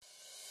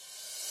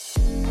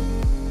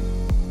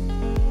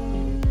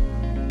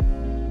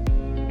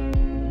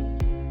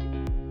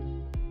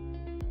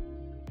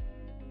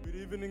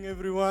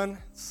everyone.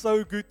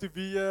 So good to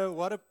be here.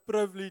 What a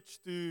privilege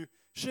to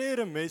share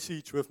a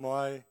message with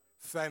my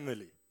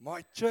family,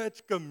 my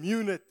church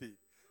community.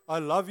 I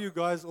love you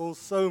guys all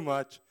so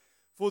much.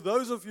 For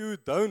those of you who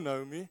don't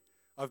know me,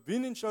 I've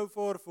been in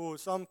Shofar for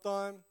some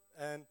time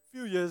and a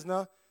few years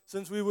now,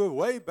 since we were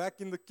way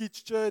back in the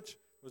kids' church.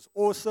 It was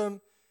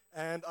awesome.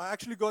 And I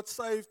actually got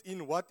saved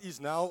in what is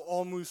now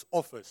Almu's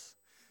office.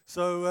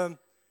 So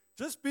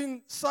just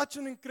been such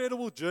an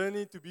incredible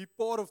journey to be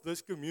part of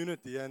this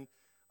community. And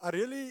I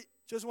really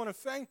just want to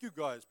thank you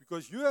guys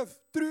because you have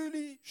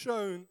truly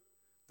shown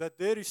that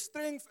there is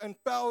strength and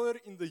power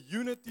in the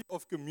unity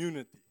of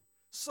community.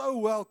 So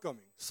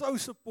welcoming, so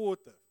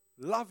supportive.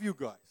 Love you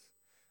guys.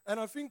 And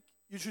I think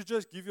you should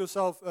just give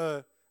yourself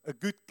a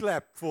good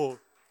clap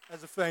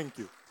as a thank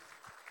you.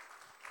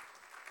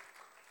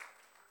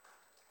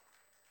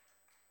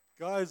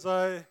 Guys,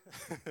 I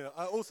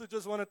also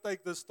just want to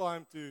take this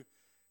time to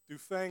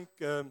thank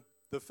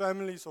the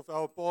families of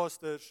our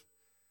pastors.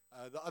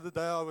 The other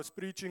day I was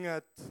preaching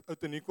at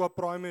Outeniqua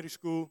Primary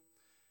School,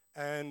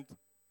 and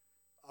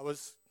I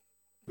was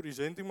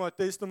presenting my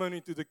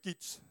testimony to the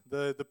kids,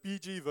 the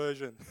PG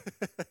version.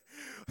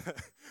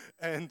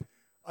 And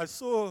I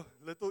saw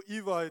little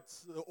Eva,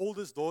 it's the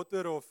oldest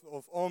daughter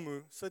of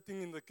Amu,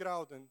 sitting in the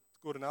crowd, and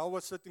Cornel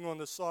was sitting on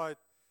the side.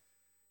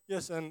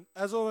 Yes, and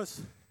as I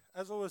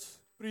was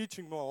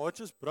preaching, my heart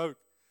just broke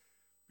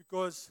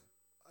because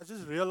I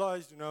just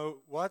realized,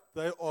 what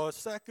they are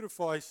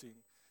sacrificing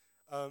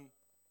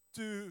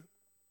to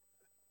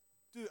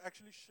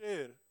actually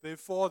share their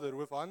Father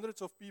with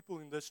hundreds of people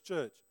in this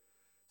church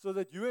so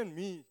that you and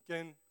me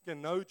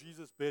can know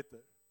Jesus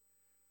better.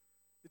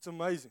 It's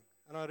amazing.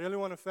 And I really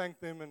want to thank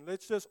them. And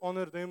let's just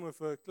honor them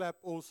with a clap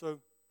also.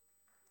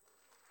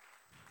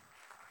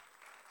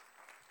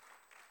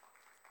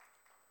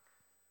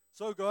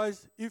 So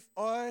guys,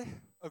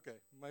 okay,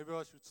 maybe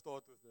I should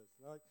start with this.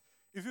 Right?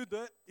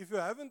 If you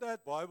haven't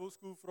had Bible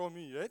school from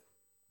me yet,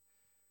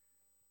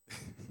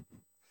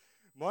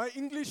 my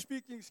English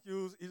speaking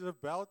skills is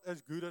about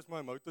as good as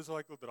my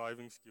motorcycle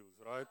driving skills,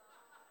 right?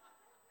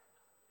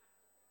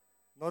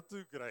 Not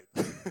too great.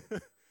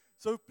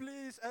 So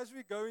please, as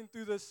we go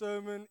into the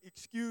sermon,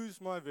 excuse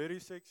my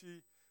very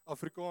sexy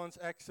Afrikaans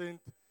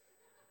accent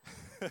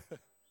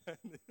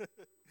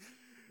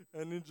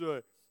and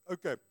enjoy.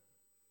 Okay.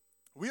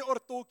 We are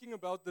talking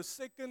about the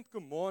second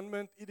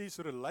commandment. It is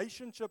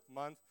relationship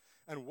month.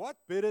 And what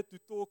better to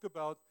talk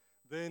about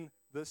than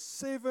the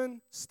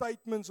 7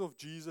 statements of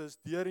Jesus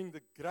during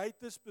the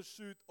greatest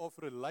pursuit of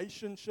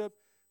relationship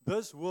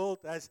this world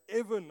has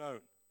ever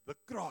known, the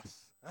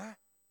cross. Huh?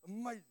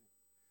 Amazing.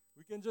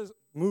 We can just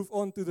move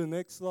on to the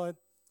next slide.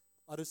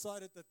 I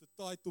decided that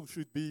the title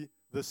should be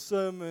The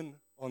Sermon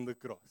on the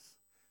Cross.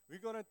 We're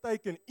going to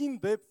take an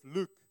in-depth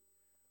look.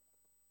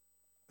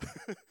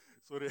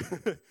 Sorry.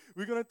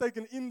 We're going to take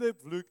an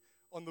in-depth look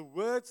on the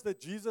words that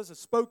Jesus has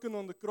spoken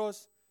on the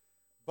cross.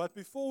 But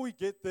before we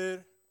get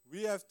there,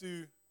 we have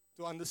to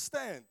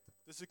understand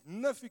the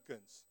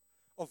significance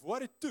of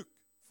what it took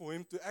for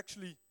him to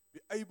actually be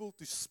able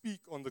to speak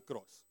on the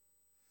cross.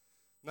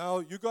 Now,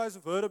 you guys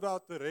have heard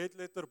about the red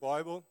letter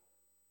Bible,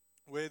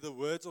 where the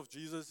words of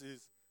Jesus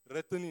is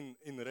written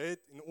in red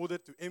in order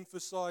to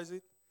emphasize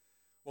it.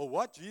 Well,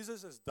 what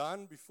Jesus has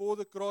done before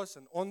the cross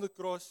and on the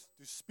cross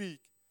to speak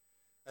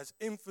has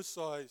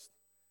emphasized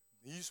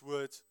these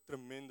words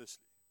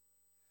tremendously.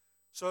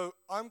 So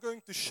I'm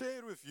going to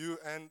share with you,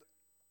 and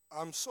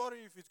I'm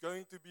sorry if it's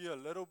going to be a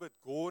little bit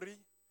gory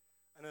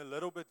and a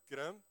little bit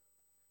grim,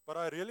 but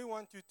I really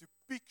want you to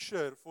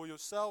picture for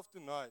yourself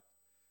tonight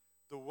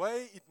the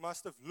way it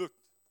must have looked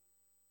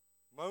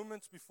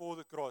moments before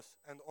the cross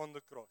and on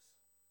the cross.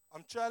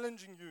 I'm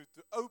challenging you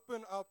to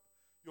open up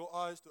your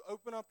eyes, to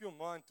open up your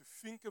mind, to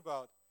think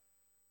about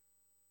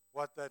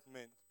what that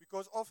meant.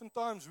 Because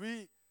oftentimes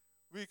we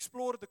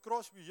explore the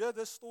cross, we hear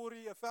this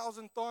story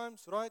 1,000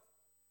 times, right?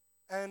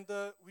 And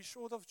we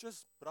sort of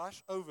just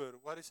brush over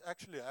what is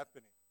actually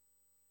happening.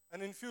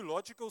 And in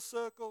theological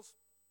circles,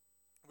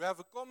 we have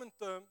a common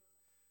term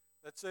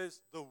that says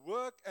the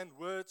work and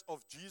words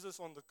of Jesus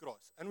on the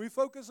cross. And we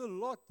focus a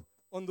lot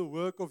on the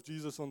work of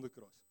Jesus on the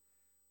cross.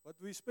 But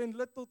we spend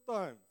little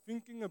time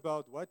thinking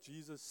about what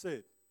Jesus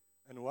said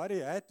and what he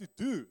had to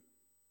do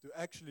to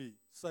actually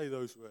say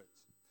those words.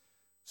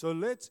 So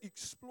let's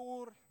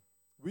explore.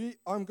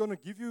 I'm going to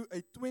give you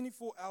a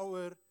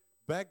 24-hour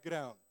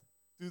background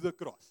to the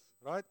cross,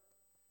 right?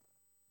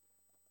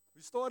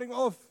 We're starting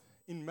off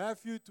in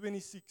Matthew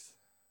 26,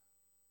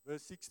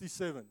 verse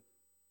 67.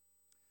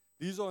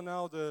 These are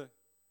now the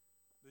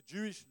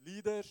Jewish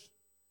leaders.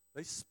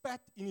 They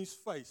spat in his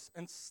face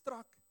and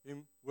struck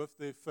him with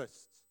their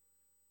fists.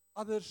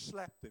 Others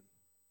slapped him.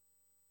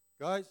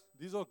 Guys,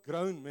 these are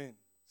grown men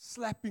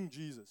slapping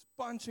Jesus,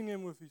 punching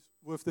him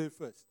with their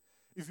fists.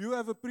 If you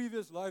have a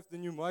previous life,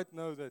 then you might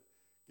know that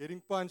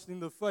getting punched in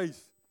the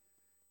face,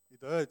 it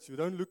hurts. You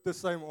don't look the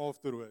same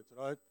afterwards,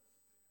 right?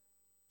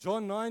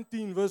 John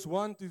 19, verse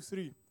 1 to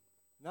 3.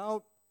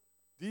 Now,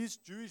 these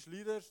Jewish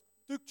leaders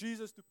took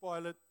Jesus to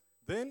Pilate.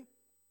 Then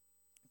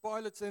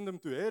Pilate sent him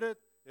to Herod.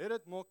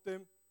 Herod mocked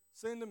him,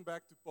 send him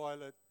back to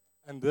Pilate,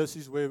 and this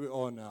is where we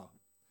are now.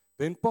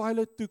 Then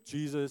Pilate took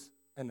Jesus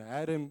and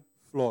had him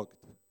flogged,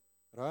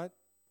 right?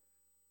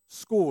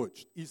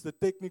 Scourged is the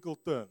technical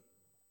term.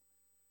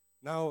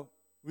 Now,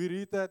 we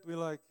read that, we're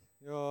like,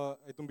 ja,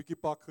 hy het hom bietjie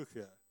pak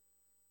gegee.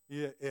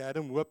 He had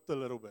him whipped a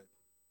little bit.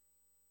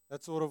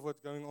 That's sort of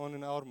what's going on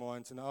in our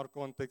minds, in our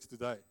context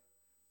today.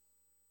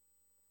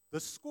 The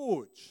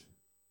scourge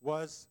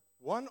was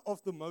one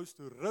of the most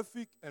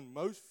horrific and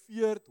most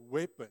feared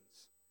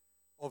weapons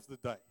of the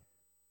day.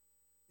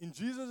 In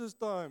Jesus'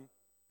 time,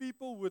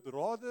 people would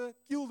rather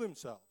kill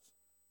themselves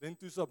than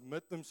to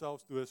submit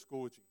themselves to a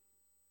scourging.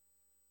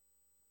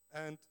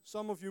 And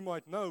some of you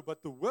might know,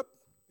 but the whip,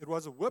 it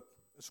was a whip,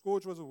 a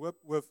scourge was a whip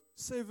with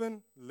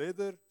 7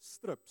 leather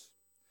strips.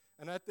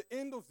 And at the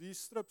end of these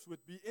strips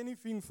would be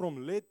anything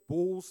from lead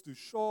balls to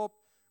sharp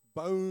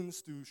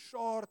bones to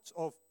shards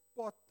of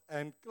pot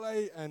and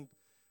clay and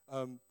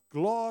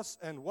glass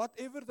and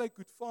whatever they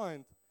could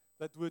find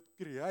that would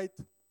create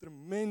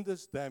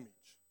tremendous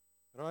damage,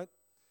 right?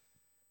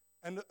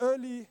 And an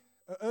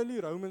early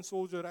Roman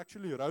soldier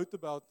actually wrote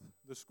about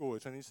the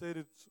scourge, and he said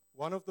it's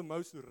one of the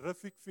most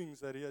horrific things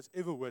that he has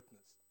ever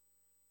witnessed.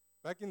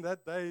 Back in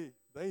that day,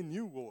 they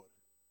knew war,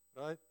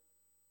 right?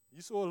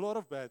 He saw a lot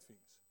of bad things.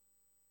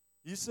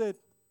 He said,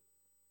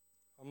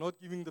 I'm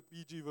not giving the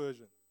PG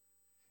version.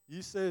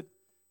 He said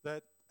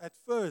that at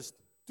first,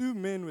 2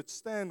 men would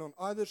stand on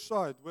either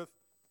side with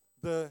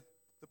the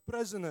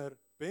prisoner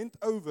bent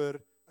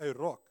over a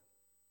rock.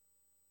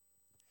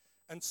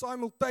 And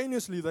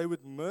simultaneously, they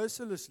would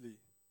mercilessly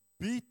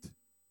beat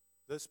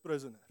this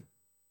prisoner.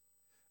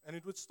 And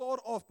it would start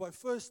off by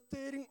first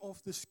tearing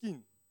off the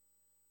skin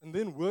and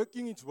then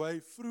working its way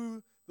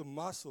through the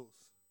muscles,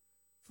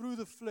 through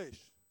the flesh,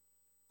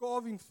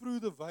 carving through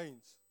the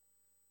veins.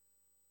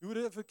 You would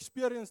have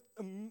experienced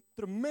a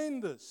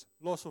tremendous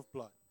loss of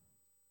blood.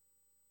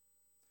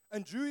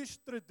 And Jewish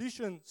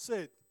tradition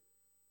said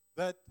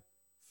that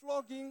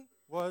flogging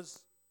was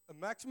a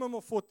maximum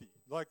of 40.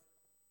 Like,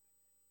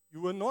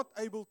 you were not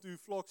able to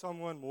flog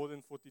someone more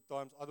than 40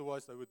 times,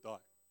 otherwise they would die.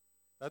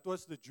 That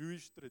was the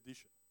Jewish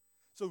tradition.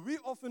 So we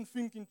often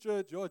think in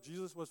church, yeah,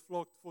 Jesus was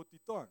flogged 40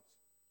 times.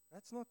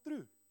 That's not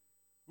true.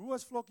 Who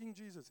was flogging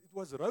Jesus? It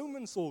was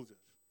Roman soldiers.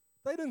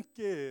 They didn't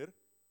care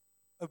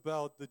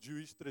about the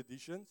Jewish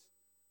traditions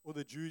or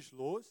the Jewish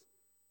laws.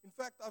 In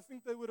fact, I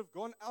think they would have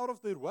gone out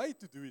of their way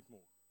to do it more.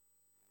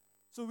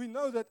 So we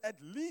know that at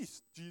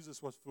least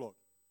Jesus was flogged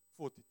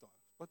 40 times,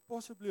 but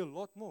possibly a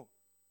lot more.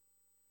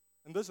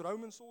 And this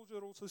Roman soldier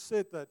also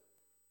said that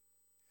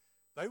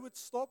they would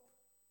stop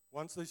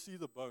once they see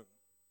the bone.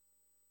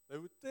 They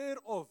would tear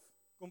off,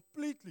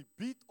 completely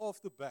beat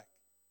off the back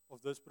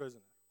of this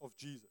prisoner, of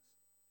Jesus,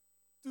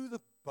 to the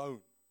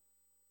bone.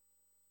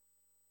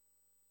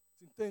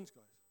 It's intense,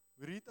 guys.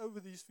 We read over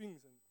these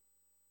things and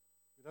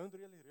we don't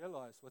really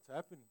realize what's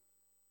happening.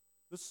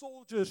 The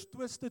soldiers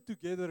twisted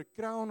together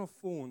a crown of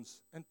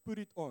thorns and put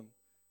it on.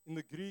 In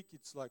the Greek,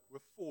 it's like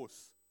with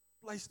force.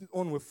 Placed it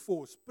on with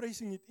force,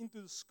 pressing it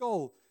into the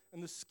skull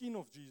and the skin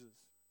of Jesus.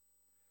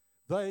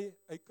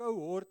 A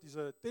cohort is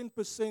a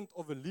 10%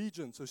 of a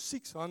legion, so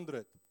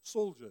 600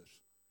 soldiers,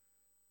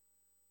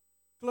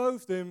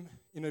 clothed him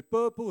in a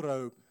purple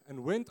robe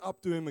and went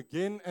up to him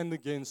again and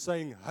again,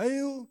 saying,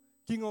 "Hail,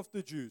 King of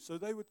the Jews." So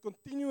they would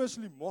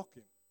continuously mock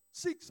him.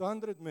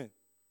 600 men.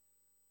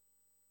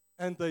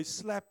 And they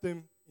slapped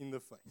him in the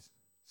face.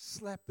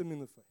 Slapped him in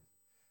the face.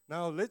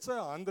 Now, let's say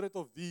 100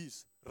 of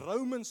these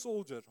Roman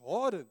soldiers,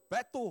 hardened,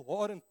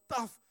 battle-hardened,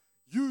 tough,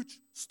 huge,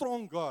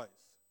 strong guys.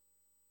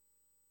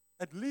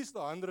 At least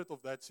 100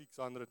 of that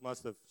 600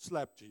 must have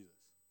slapped Jesus.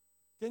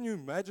 Can you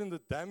imagine the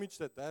damage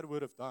that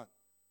would have done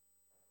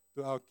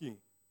to our king?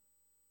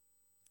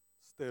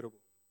 It's terrible.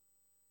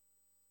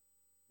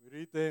 We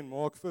read there in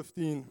Mark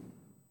 15,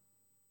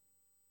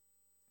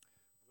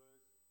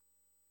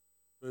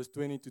 verse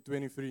 20 to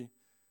 23.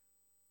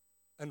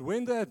 And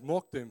when they had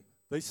mocked him,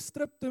 they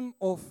stripped him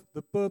of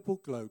the purple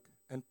cloak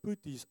and put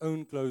his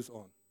own clothes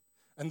on.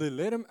 And they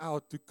led him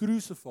out to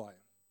crucify him.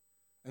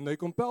 And they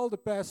compelled the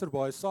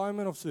passerby,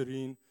 Simon of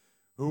Cyrene,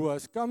 who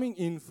was coming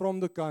in from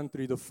the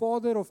country, the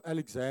father of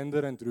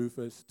Alexander and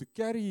Rufus, to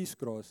carry his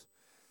cross.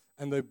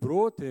 And they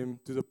brought him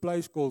to the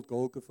place called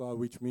Golgotha,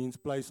 which means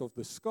place of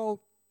the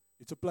skull.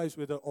 It's a place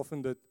where they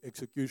often did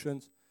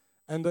executions.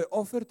 And they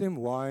offered him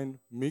wine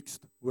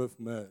mixed with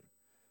myrrh.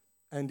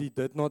 And he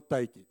did not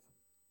take it.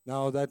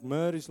 Now, that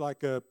myrrh is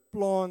like a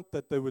plant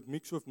that they would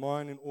mix with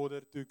wine in order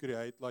to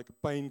create like a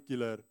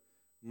painkiller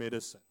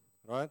medicine,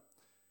 right?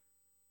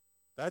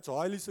 That's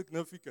highly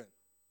significant.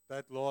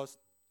 That last,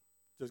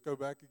 just go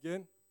back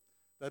again,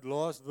 that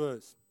last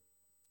verse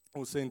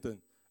or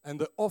sentence. And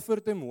they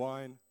offered him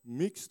wine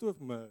mixed with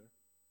myrrh,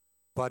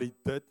 but he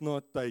did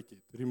not take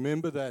it.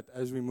 Remember that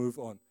as we move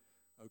on,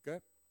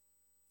 okay?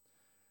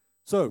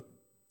 So,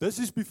 this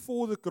is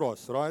before the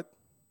cross, right?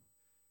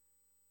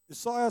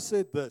 Isaiah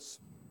said this,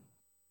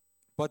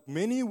 but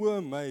many were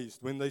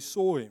amazed when they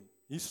saw him.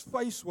 His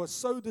face was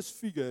so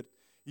disfigured,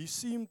 he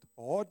seemed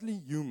hardly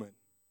human.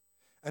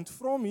 And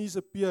from his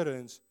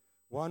appearance,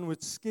 one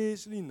would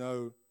scarcely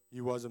know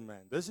he was a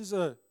man. This is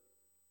a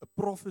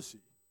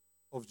prophecy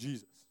of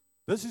Jesus.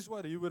 This is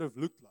what he would have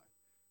looked like.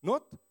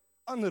 Not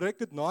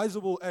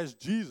unrecognizable as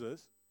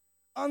Jesus,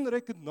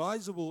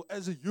 unrecognizable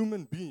as a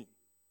human being.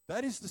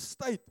 That is the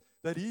state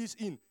that he is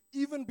in,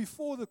 even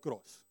before the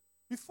cross.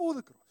 Before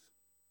the cross.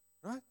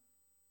 Right?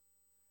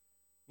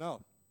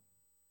 Now,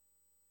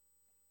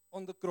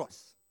 on the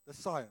cross, the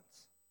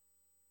science.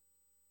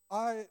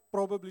 I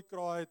probably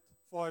cried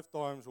 5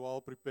 times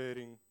while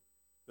preparing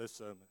this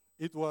sermon.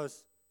 It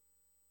was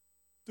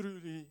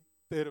truly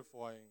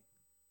terrifying.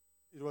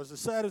 It was the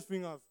saddest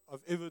thing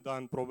I've ever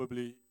done,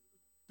 probably,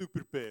 to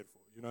prepare for,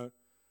 you know.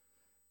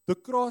 The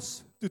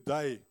cross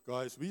today,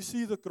 guys, we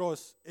see the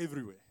cross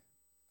everywhere.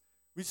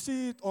 We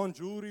see it on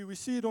jewelry, we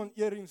see it on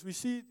earrings, we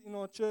see it in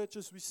our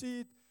churches, we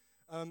see it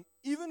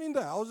even in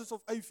the houses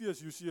of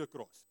atheists, you see a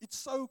cross. It's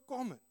so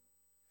common.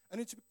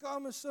 And it's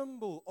become a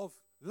symbol of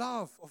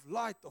love, of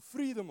light, of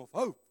freedom, of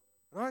hope,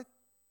 right?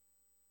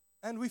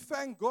 And we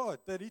thank God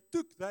that he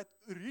took that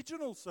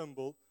original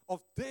symbol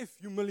of death,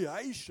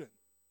 humiliation,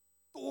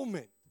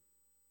 torment,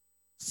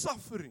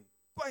 suffering,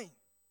 pain,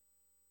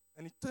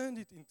 and he turned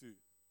it into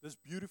this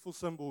beautiful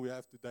symbol we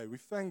have today. We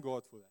thank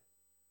God for that.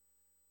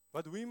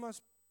 But we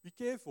must be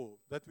careful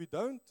that we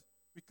don't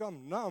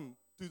become numb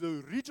to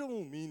the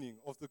original meaning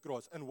of the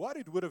cross and what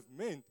it would have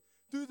meant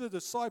to the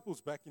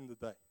disciples back in the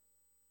day.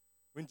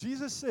 When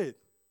Jesus said,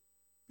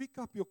 pick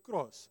up your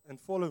cross and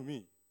follow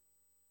me,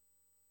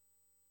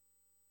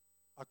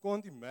 I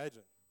can't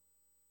imagine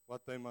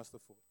what they must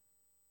have thought.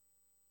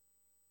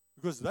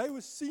 Because they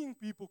were seeing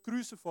people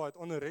crucified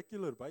on a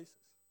regular basis,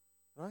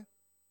 right?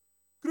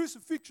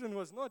 Crucifixion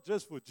was not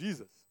just for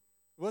Jesus.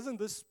 It wasn't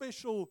this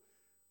special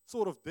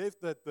sort of death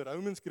that the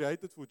Romans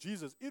created for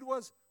Jesus. It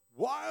was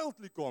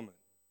wildly common.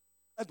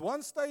 At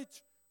one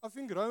stage, I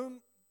think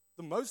Rome,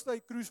 the most they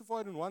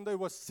crucified in one day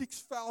was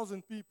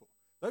 6,000 people.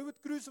 They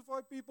would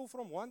crucify people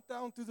from one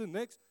town to the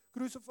next,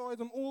 crucify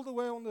them all the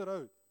way on the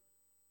road.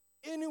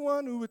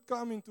 Anyone who would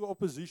come into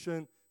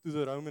opposition to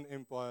the Roman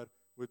Empire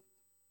would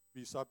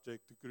be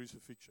subject to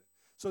crucifixion.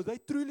 So they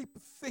truly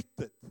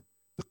perfected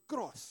the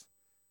cross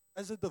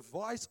as a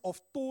device of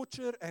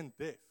torture and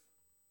death.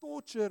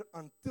 Torture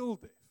until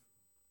death.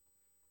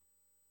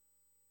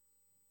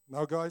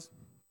 Now, guys,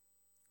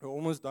 we're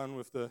almost done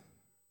with the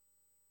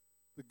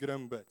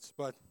grim bits.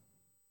 But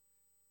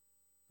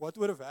what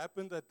would have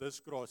happened at this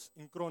cross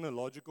in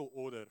chronological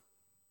order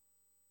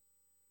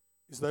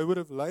is they would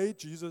have laid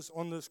Jesus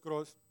on this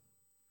cross.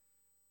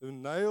 They would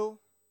nail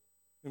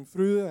him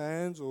through the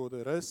hands or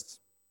the wrists.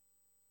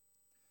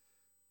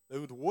 They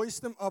would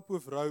hoist him up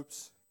with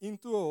ropes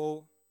into a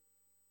hole.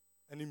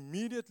 And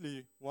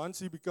immediately, once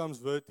he becomes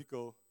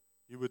vertical,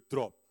 he would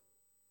drop.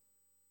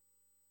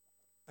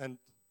 And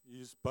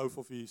both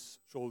of his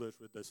shoulders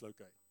would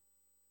dislocate.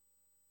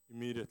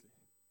 Immediately.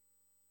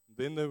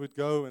 Then they would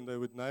go and they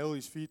would nail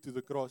his feet to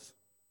the cross.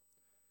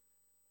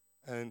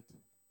 And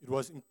it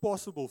was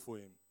impossible for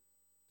him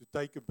to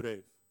take a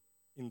breath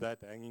in that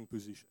hanging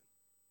position.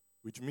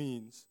 Which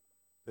means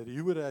that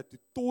he would have had to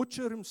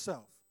torture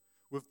himself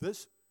with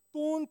this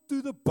torn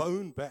to the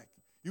bone back.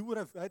 He would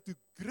have had to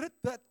grit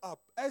that up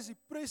as he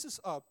presses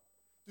up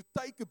to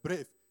take a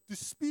breath, to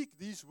speak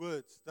these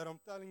words that I'm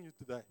telling you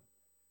today,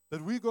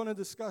 that we're going to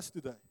discuss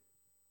today.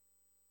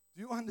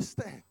 Do you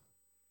understand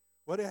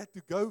what he had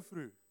to go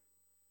through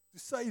to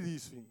say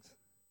these things?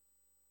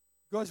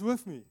 You guys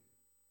with me?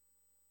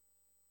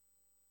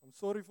 I'm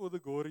sorry for the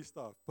gory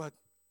stuff, but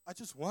I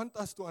just want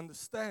us to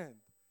understand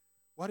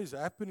what is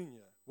happening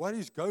here, what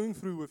he's going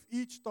through with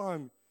each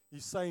time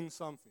he's saying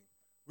something.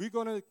 We're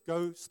going to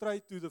go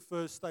straight to the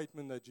first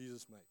statement that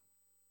Jesus made.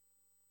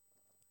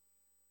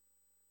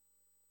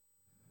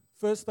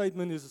 First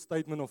statement is a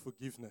statement of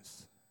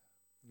forgiveness.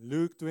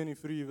 Luke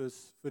 23,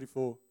 verse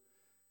 34.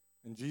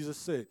 And Jesus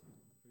said,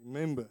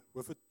 remember,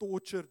 with a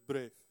tortured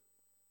breath,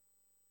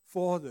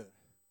 Father,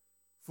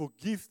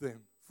 forgive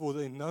them, for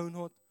they know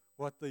not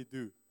what they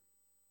do.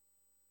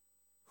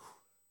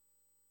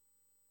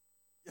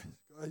 Yes,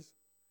 guys.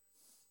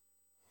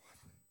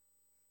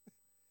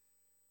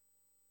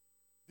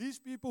 These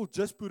people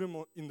just put him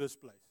in this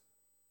place.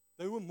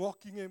 They were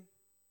mocking him.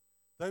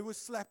 They were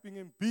slapping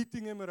him,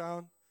 beating him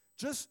around.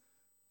 Just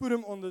put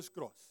him on this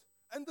cross.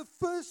 And the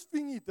first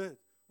thing he did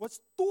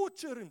was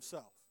torture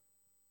himself.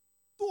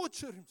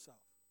 Torture himself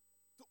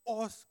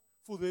to ask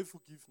for their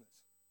forgiveness.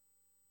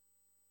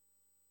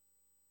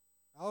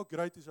 How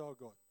great is our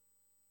God?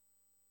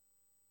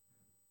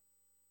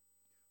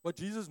 What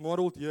Jesus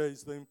modeled here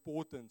is the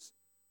importance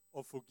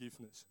of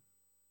forgiveness.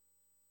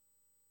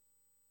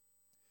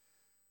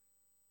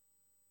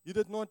 He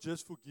did not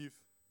just forgive.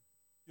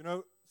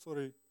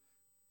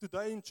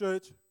 Today in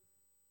church,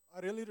 I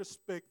really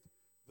respect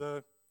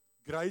the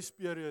grace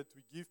period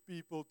we give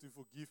people to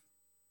forgive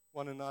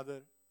one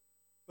another.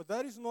 But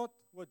that is not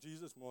what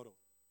Jesus modeled.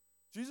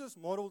 Jesus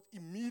modeled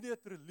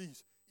immediate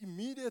release,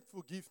 immediate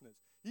forgiveness.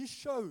 He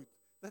showed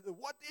that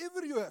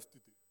whatever you have to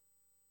do,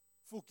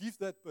 forgive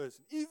that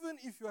person. Even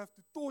if you have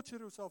to torture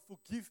yourself,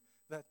 forgive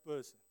that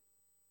person.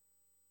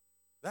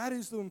 That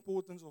is the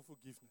importance of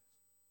forgiveness.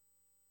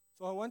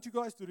 So I want you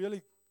guys to really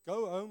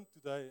go home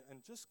today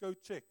and just go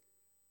check.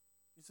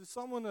 Is there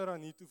someone that I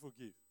need to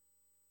forgive?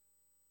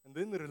 And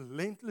then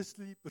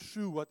relentlessly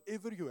pursue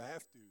whatever you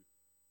have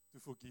to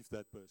forgive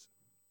that person.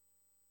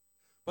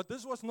 But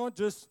this was not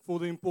just for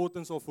the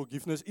importance of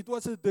forgiveness. It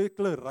was a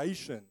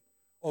declaration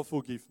of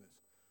forgiveness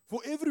for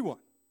everyone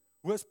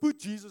who has put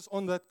Jesus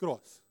on that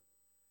cross.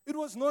 It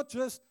was not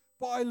just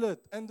Pilate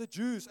and the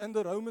Jews and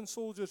the Roman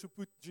soldiers who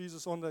put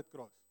Jesus on that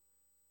cross.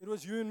 It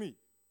was you and me.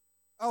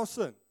 Our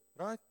sin,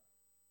 right?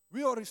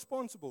 We are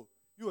responsible.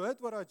 You heard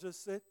what I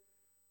just said?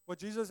 What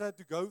Jesus had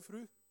to go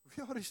through?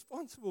 We are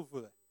responsible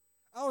for that.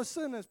 Our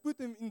sin has put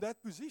him in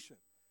that position.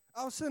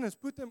 Our sin has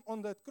put him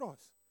on that cross.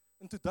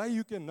 And today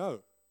you can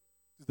know.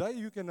 Today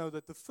you can know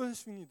that the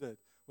first thing he did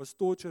was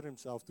torture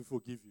himself to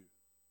forgive you.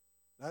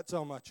 That's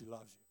how much he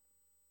loves you.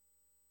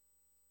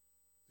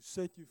 To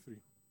set you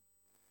free.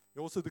 He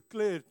also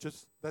declared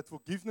just that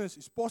forgiveness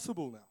is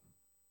possible now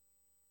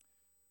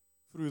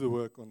through the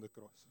work on the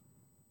cross.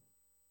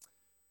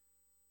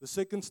 The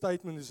second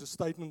statement is a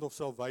statement of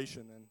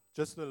salvation. And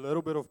just a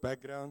little bit of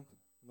background.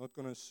 I'm not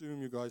going to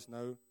assume you guys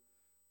know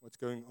what's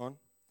going on.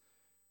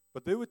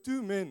 But there were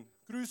two men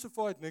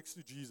crucified next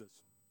to Jesus.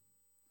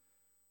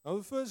 Now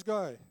the first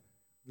guy,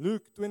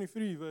 Luke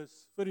 23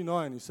 verse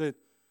 39, he said,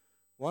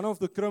 one of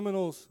the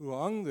criminals who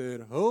hung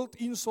there hurled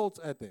insults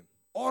at him.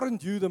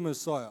 Aren't you the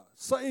Messiah?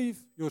 Save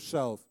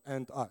yourself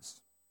and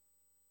us.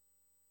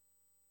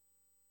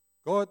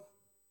 God,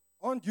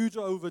 aren't you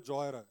Jehovah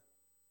Jireh?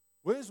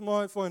 Where's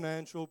my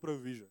financial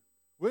provision?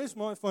 Where's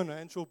my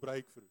financial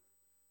breakthrough?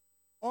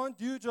 Aren't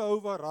you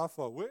Jehovah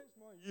Rapha? Where's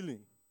my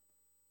healing?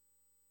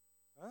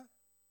 Huh?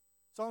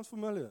 Sounds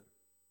familiar.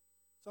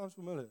 Sounds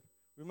familiar.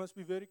 We must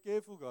be very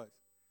careful, guys,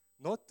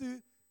 not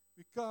to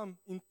become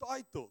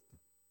entitled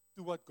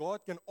to what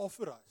God can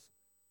offer us,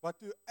 but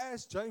to,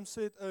 as James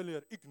said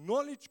earlier,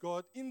 acknowledge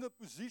God in the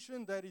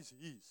position that is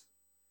His.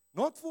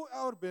 Not for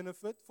our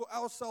benefit, for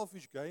our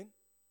selfish gain,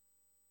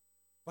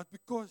 but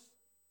because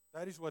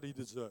that is what He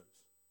deserves.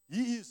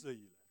 He is the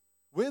healer.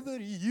 Whether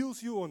He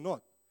heals you or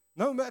not,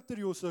 no matter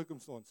your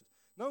circumstances,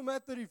 no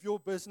matter if your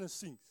business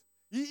sinks,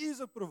 He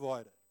is a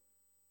provider.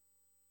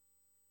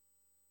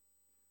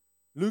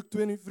 Luke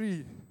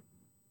 23,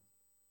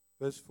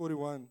 verse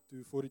 41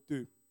 to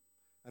 42.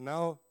 And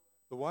now,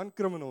 the one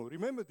criminal,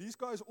 remember, these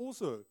guys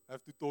also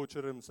have to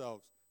torture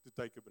themselves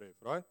to take a breath,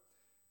 right?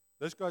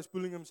 This guy's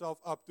pulling himself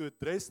up to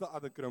address the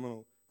other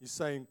criminal. He's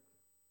saying,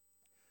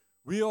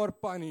 we are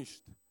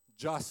punished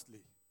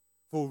justly,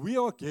 for we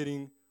are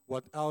getting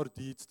what our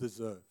deeds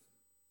deserve.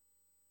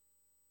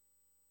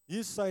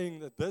 He's saying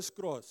that this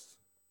cross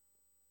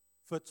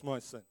fits my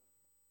sin.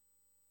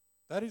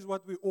 That is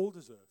what we all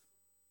deserve.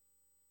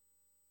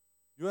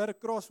 You had a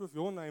cross with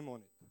your name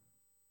on it.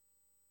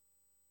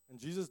 And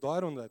Jesus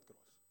died on that cross.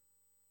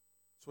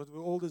 It's what we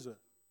all deserve,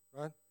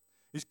 right?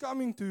 He's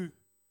coming to,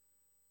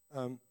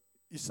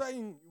 he's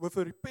saying with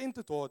a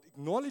repentant heart,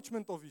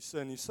 acknowledgement of his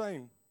sin, he's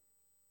saying,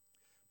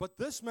 but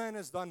this man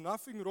has done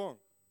nothing wrong.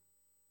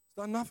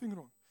 He's done nothing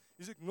wrong.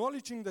 He's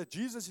acknowledging that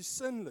Jesus is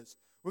sinless,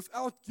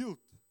 without guilt,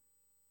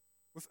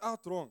 without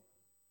wrong.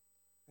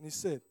 And he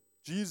said,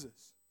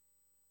 Jesus,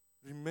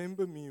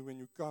 remember me when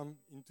you come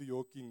into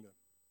your kingdom.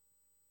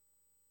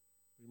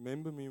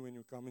 Remember me when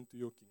you come into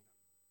your kingdom.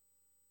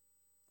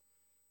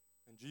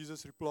 And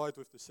Jesus replied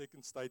with the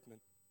second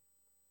statement,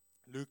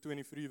 Luke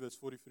 23, verse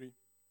 43.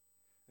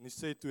 And he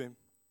said to him,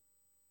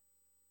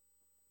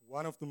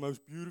 one of the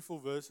most beautiful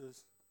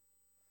verses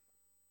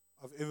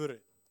I've ever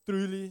read.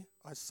 Truly,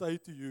 I say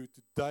to you,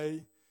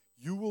 today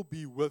you will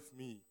be with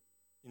me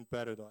in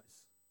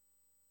paradise.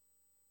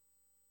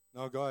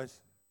 Now, guys,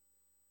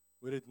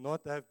 would it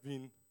not have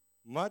been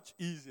much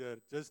easier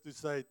just to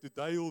say,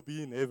 today you'll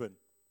be in heaven?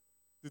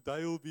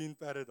 Today you'll be in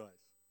paradise.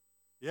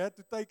 He had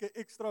to take an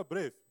extra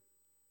breath.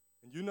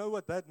 And you know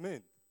what that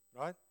meant,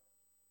 right?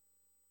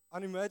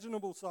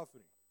 Unimaginable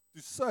suffering.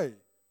 To say,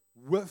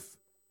 with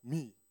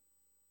me.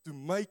 To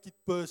make it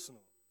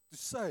personal. To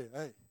say,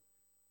 hey,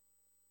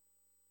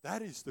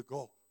 that is the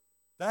goal.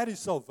 That is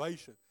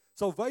salvation.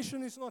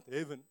 Salvation is not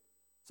heaven.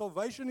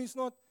 Salvation is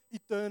not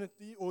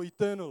eternity or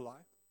eternal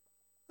life.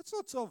 That's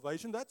not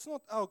salvation. That's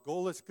not our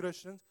goal as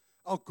Christians.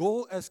 Our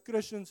goal as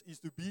Christians is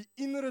to be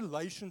in a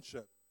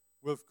relationship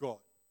with God.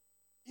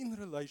 In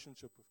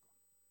relationship with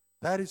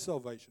God. That is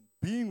salvation.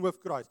 Being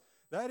with Christ.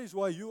 That is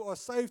why you are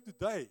saved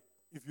today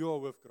if you are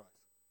with Christ.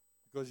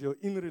 Because you're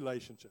in a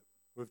relationship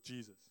with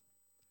Jesus.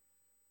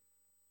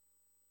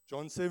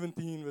 John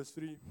 17 verse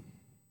 3.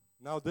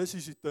 Now this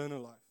is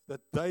eternal life.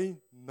 That they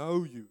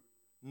know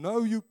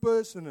you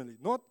personally.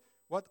 Not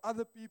what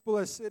other people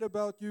have said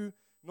about you.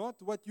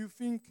 Not what you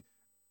think.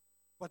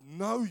 But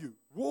know you.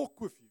 Walk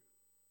with you.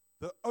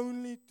 The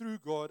only true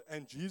God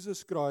and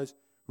Jesus Christ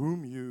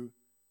whom you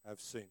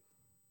have sent.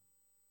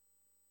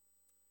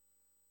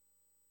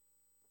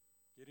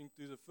 Getting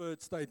to the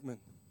third statement.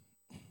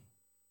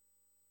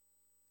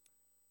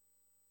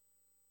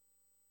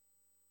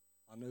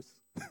 Hannes.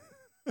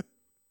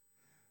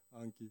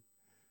 Thank you.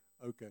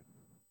 Okay.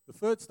 The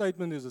third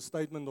statement is a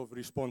statement of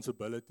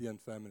responsibility and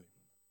family.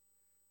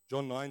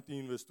 John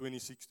 19, verse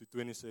 26 to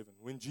 27.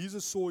 When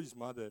Jesus saw his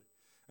mother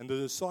and the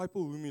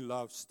disciple whom he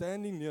loved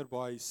standing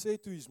nearby, he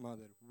said to his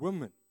mother,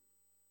 "Woman,"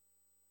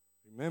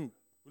 remember,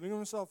 pulling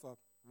himself up,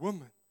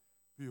 "Woman,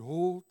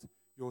 behold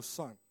your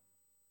son."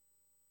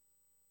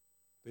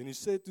 Then he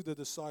said to the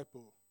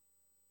disciple,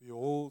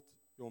 "Behold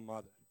your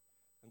mother."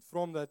 And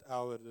from that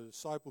hour, the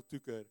disciple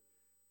took her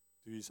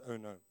to his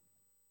own home.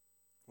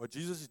 What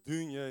Jesus is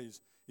doing here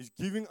is he's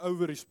giving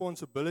over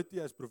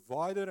responsibility as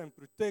provider and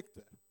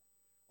protector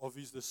of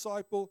his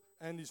disciple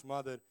and his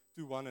mother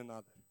to one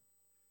another.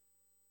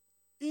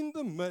 In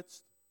the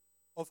midst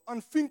of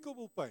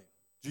unthinkable pain,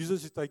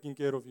 Jesus is taking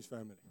care of his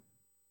family.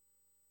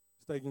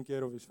 He's taking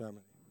care of his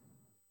family.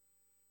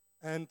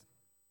 And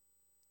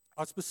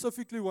I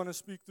specifically want to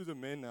speak to the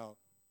men now,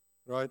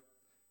 right?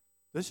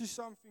 This is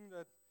something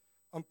that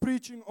I'm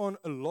preaching on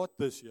a lot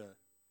this year,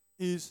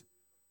 is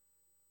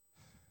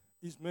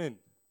men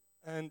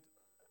and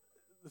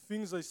the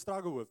things they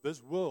struggle with,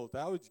 this world,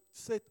 how it's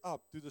set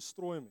up to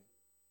destroy me.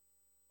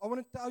 I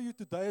want to tell you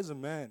today as a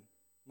man,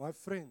 my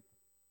friend,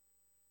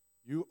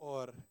 you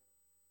are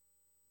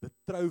the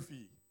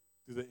trophy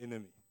to the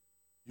enemy.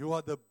 You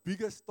are the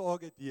biggest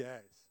target he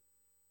has.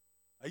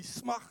 Hy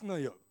smag na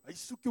jou. Hy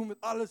soek jou met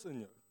alles in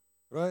jou.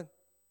 Right?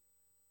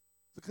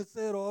 So ek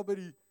gesê daar by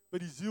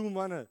die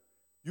zielmanne,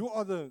 you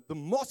are the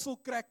muscle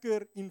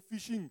cracker in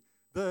fishing,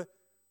 the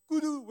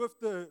kudu with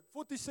the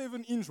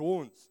 47-inch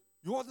horns.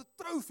 You are the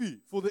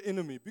trophy for the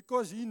enemy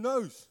because he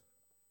knows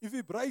if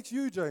he breaks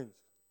you, James,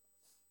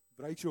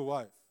 breaks your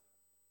wife,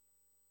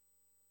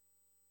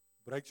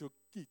 breaks your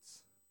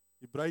kids,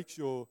 he breaks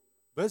your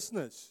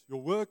business,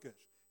 your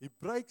workers, he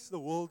breaks the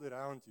world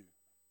around you.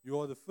 You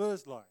are the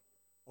first line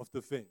of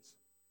defense.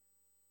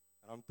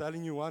 And I'm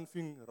telling you one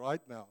thing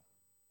right now.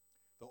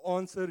 The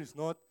answer is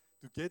not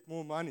to get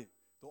more money.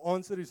 The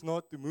answer is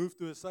not to move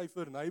to a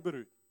safer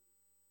neighborhood.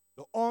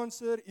 The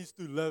answer is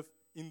to live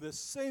in the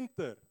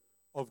center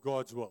of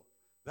God's will.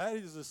 That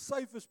is the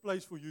safest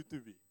place for you to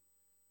be.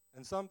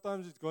 And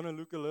sometimes it's going to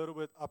look a little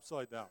bit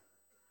upside down.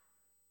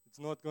 It's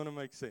not going to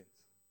make sense.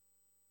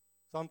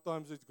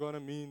 Sometimes it's going to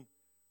mean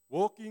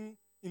walking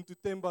into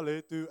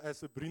Tembaletu as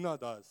Sabrina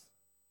does,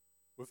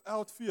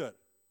 without fear,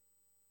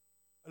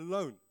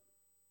 alone.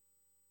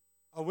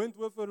 I went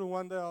with her and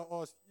one day I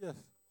asked, "Yes,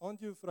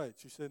 aren't you afraid?"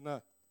 She said, "No,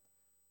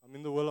 I'm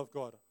in the will of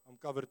God. I'm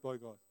covered by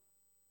God.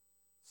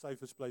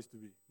 Safest place to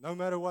be. No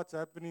matter what's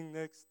happening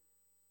next,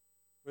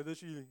 whether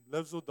she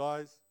lives or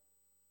dies,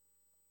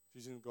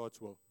 she's in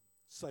God's will.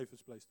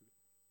 Safest place to be."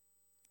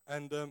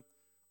 And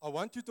I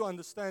want you to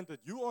understand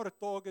that you are a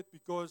target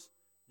because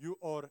you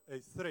are a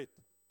threat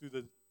to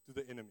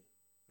the enemy,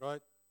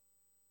 right?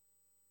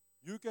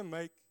 You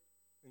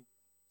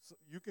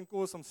can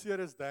cause some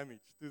serious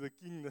damage to the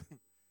kingdom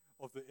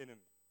of the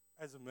enemy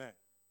as a man.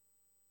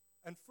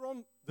 And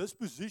from this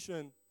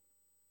position,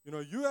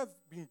 you have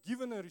been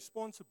given a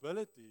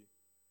responsibility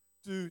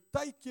to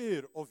take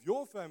care of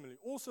your family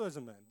also as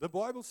a man. The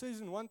Bible says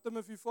in 1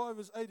 Timothy 5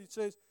 verse 8, it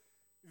says,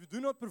 if you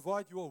do not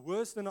provide, you are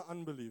worse than an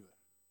unbeliever.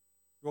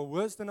 You are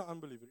worse than an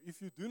unbeliever.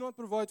 If you do not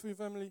provide for your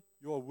family,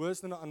 you are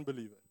worse than an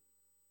unbeliever.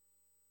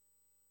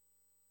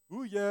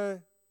 Who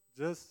here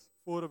just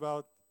thought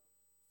about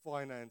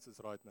finances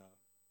right now?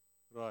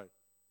 Right.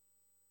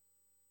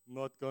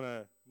 Not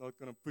gonna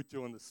put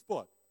you on the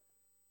spot.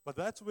 But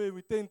that's where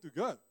we tend to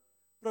go.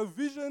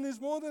 Provision is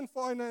more than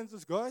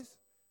finances, guys.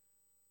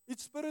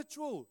 It's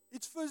spiritual,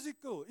 it's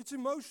physical, it's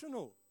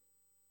emotional.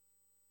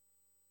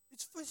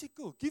 It's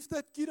physical. Give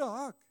that kid a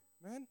hug,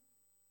 man.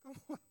 Come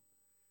on.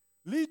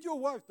 Lead your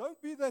wife. Don't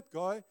be that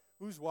guy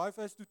whose wife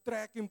has to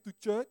track him to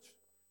church.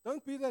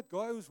 Don't be that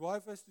guy whose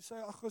wife has to say,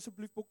 "Ag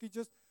asseblief, Bokkie,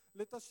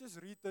 let us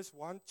just read this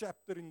one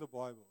chapter in the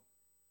Bible."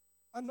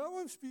 I know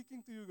I'm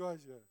speaking to you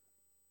guys here.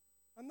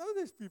 I know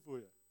there's people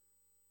here.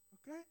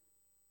 Okay?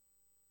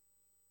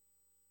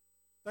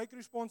 Take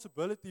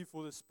responsibility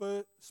for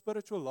the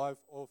spiritual life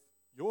of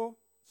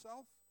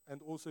yourself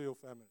and also your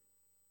family.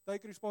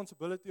 Take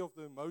responsibility of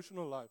the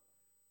emotional life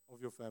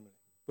of your family.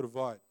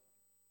 Provide.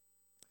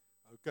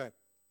 Okay,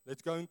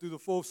 let's go into the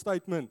fourth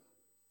statement.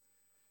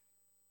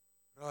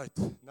 Right,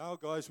 now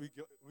guys,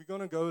 we're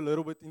going to go a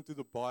little bit into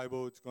the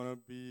Bible. It's going to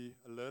be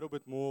a little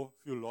bit more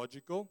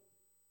theological.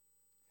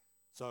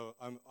 So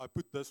I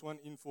put this one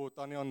in for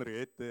Tanya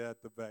Henriette there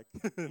at the back.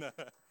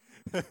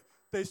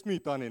 Test me,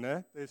 Tanya,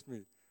 ne? Test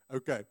me.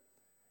 Okay,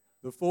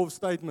 the fourth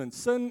statement,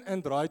 sin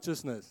and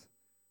righteousness.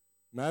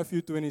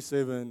 Matthew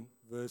 27,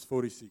 verse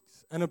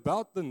 46. And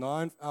about the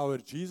 9th hour,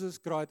 Jesus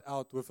cried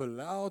out with a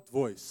loud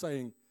voice,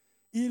 saying,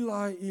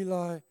 "Eli,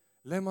 Eli,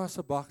 lema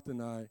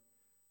sabachthani?"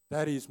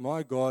 That is,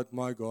 my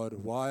God,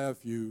 why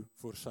have you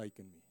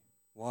forsaken me?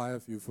 Why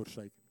have you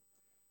forsaken me?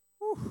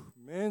 Whew,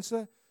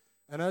 mense,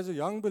 and as a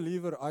young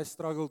believer, I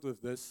struggled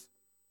with this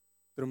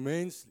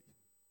tremendously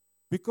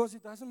because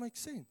it doesn't make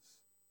sense.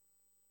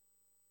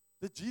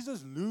 Did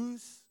Jesus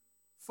lose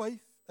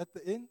faith at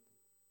the end?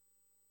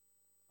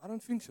 I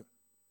don't think so.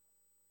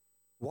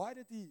 Why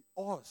did he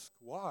ask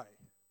why?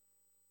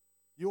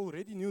 He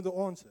already knew the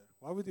answer.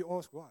 Why would he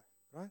ask why,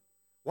 right?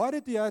 Why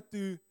did he have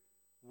to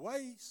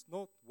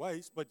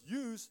but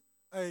use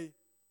a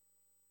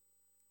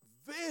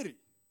very,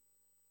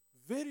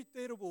 very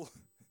terribly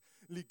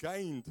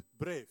gained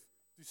breath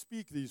to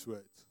speak these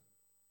words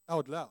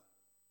out loud.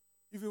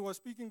 If he was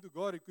speaking to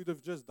God, he could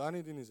have just done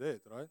it in his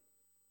head, right?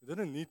 He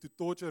didn't need to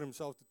torture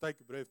himself to take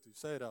a breath to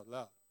say it out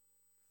loud.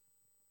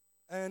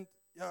 And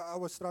yeah, I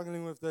was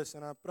struggling with this,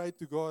 and I prayed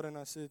to God, and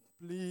I said,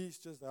 please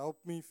just help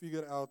me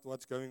figure out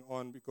what's going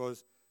on,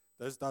 because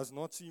this does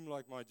not seem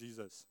like my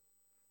Jesus.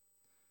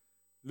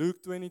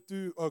 Luke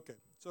 22, okay.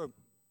 So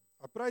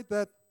I prayed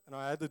that, and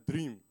I had a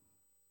dream.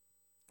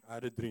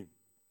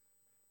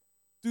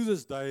 To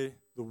this day,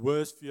 the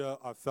worst fear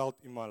I felt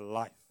in my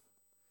life.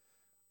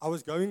 I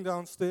was going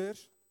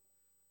downstairs,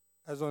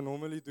 as I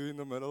normally do in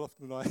the middle of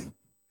the night,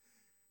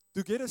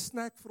 to get a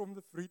snack from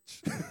the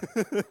fridge.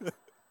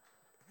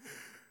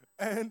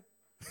 And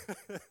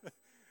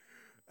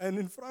and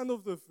in front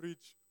of the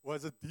fridge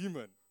was a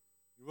demon.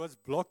 He was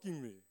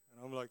blocking me.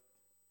 And I'm like,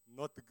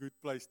 not a good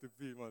place to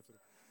be, my friend.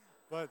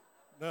 But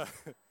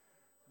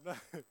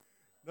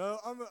no,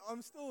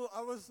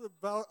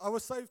 I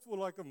was saved for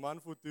like a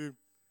month or two.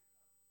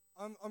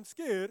 I'm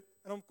scared,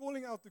 and I'm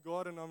calling out to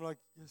God, and I'm like,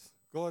 yes,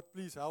 God,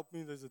 please help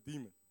me, there's a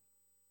demon.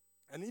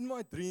 And in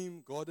my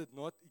dream, God did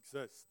not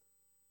exist.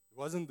 He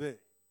wasn't there.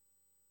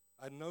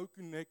 I had no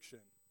connection.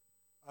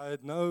 I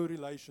had no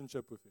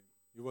relationship with him.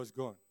 He was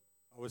gone.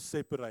 I was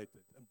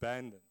separated,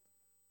 abandoned.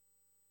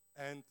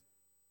 And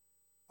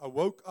I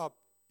woke up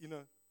in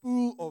a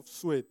pool of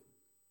sweat,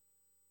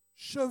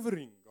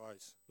 shivering,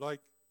 guys.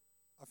 Like,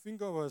 I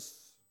think I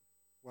was,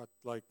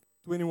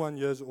 21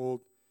 years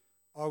old.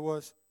 I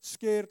was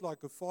scared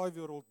like a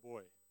 5-year-old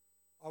boy.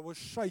 I was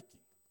shaking.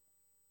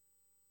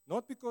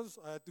 Not because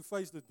I had to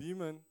face the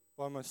demon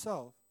by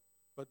myself,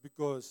 but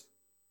because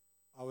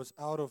I was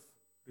out of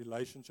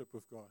relationship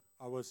with God.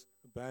 I was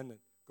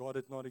abandoned. God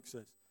did not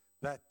exist.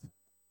 That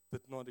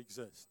did not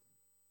exist.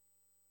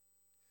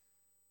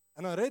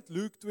 And I read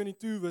Luke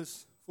 22,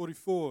 verse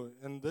 44,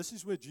 and this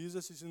is where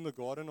Jesus is in the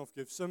Garden of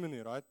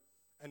Gethsemane, right?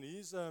 And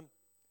he's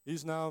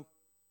now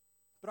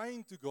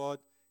praying to God.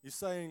 He's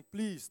saying,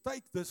 please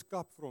take this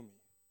cup from me.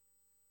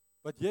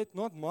 But yet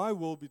not my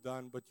will be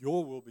done, but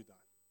your will be done.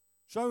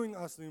 Showing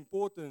us the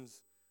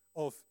importance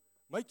of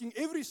making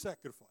every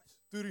sacrifice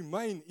to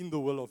remain in the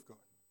will of God.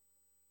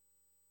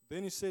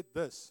 Then he said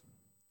this,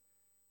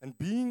 and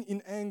being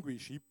in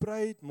anguish, he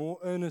prayed more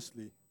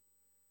earnestly,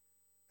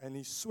 and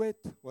his sweat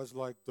was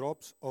like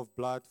drops of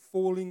blood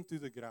falling to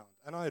the ground.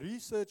 And I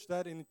researched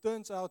that, and it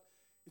turns out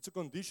it's a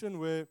condition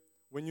where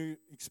when you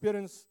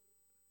experience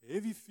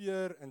heavy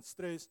fear and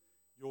stress,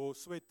 your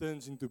sweat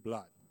turns into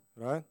blood,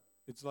 right?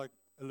 It's like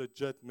a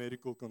legit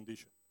medical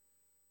condition.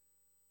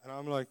 And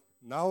I'm like,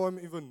 now I'm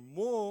even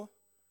more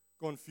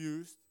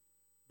confused,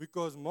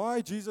 because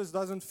my Jesus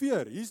doesn't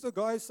fear. He's the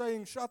guy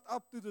saying, shut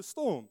up to the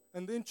storm,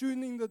 and then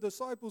tuning the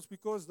disciples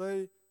because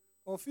they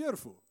are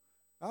fearful.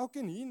 How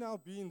can he now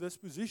be in this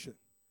position?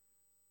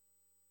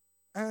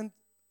 And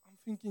I'm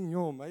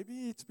thinking,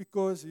 maybe it's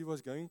because he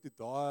was going to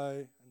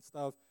die and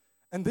stuff.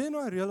 And then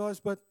I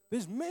realized, but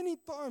there's many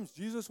times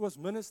Jesus was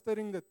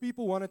ministering that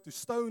people wanted to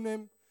stone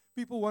him,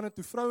 people wanted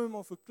to throw him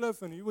off a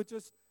cliff, and he would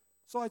just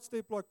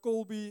sidestep like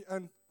Colby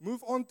and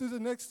move on to the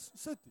next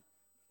city,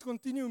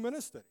 continue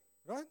ministering,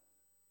 right?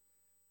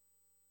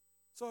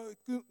 So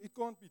it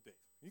can't be death.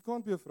 He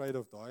can't be afraid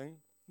of dying.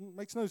 It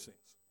makes no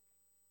sense.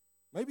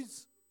 Maybe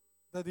it's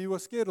that he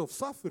was scared of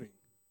suffering.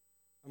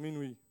 I mean,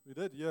 we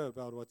did hear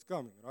about what's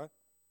coming, right?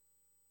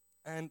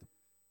 And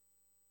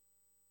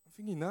I'm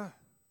thinking,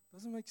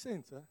 doesn't make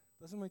sense, huh?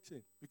 Doesn't make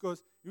sense.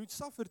 Because you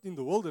suffered in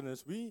the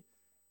wilderness. We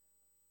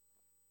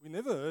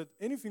never heard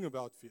anything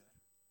about fear.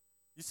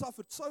 He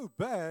suffered so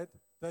bad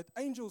that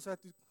angels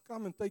had to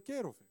come and take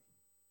care of him.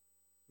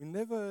 We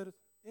never heard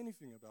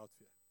anything about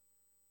fear.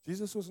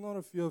 Jesus was not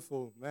a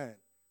fearful man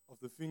of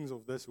the things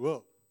of this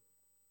world.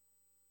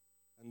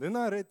 And then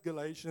I read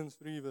Galatians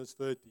 3, verse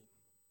 13.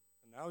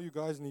 And now you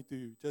guys need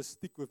to just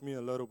stick with me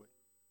a little bit.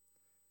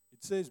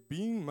 It says,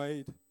 being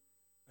made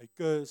a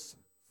curse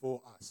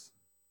for us.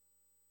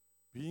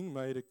 Being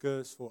made a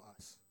curse for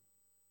us.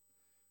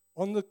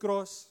 On the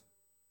cross,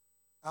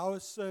 our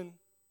sin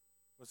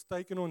was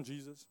taken on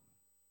Jesus.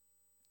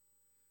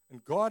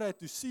 And God had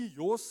to see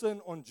your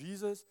sin on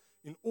Jesus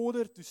in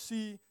order to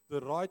see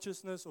the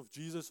righteousness of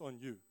Jesus on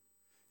you.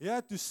 He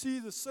had to see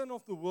the sin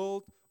of the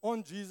world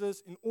on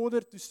Jesus in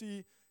order to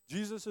see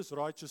Jesus'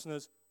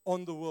 righteousness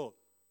on the world.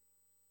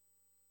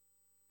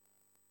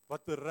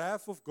 But the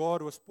wrath of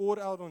God was poured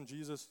out on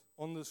Jesus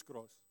on this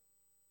cross.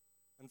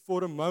 And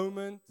for a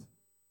moment,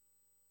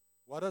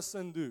 what does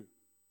sin do?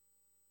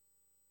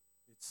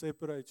 It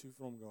separates you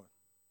from God.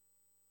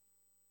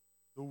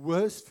 The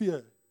worst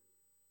fear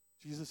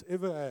Jesus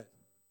ever had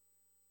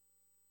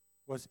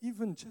was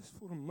even just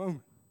for a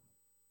moment.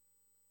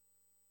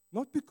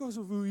 Not because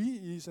of who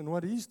he is and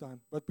what he's done,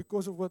 but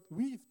because of what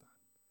we've done.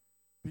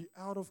 Be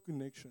out of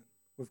connection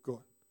with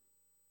God.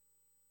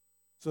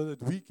 So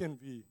that we can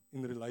be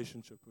in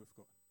relationship with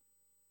God.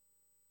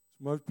 It's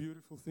the most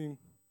beautiful thing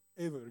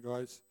ever,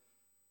 guys.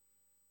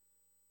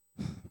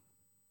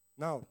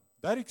 Now,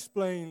 that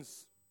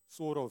explains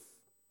sort of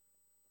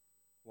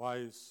why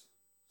he's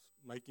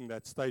making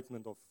that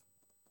statement of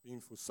being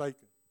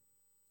forsaken.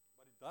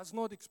 But it does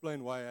not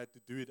explain why I had to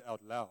do it out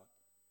loud.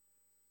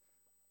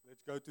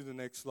 Let's go to the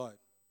next slide.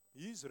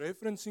 He's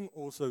referencing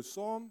also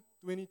Psalm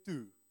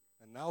 22.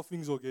 And now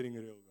things are getting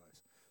real,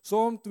 guys.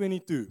 Psalm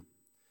 22.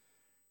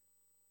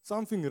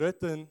 Something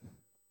written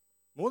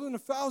more than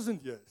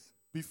 1,000 years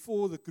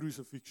before the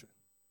crucifixion.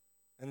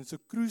 And it's a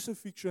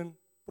crucifixion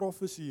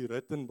prophecy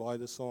written by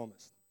the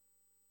psalmist.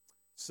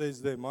 It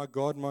says there, my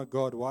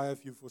God, why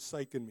have you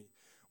forsaken me?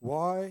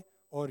 Why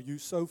are you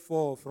so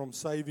far from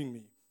saving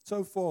me?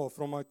 So far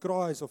from my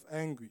cries of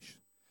anguish?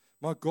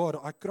 My God,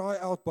 I cry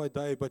out by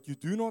day, but you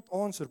do not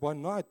answer. By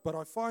night, but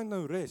I find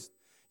no rest.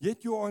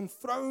 Yet you are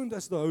enthroned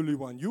as the Holy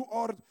One. You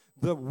are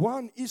the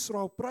one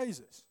Israel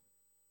praises.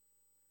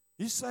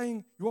 He's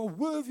saying you are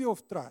worthy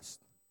of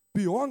trust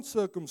beyond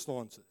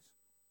circumstances.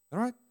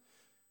 Right?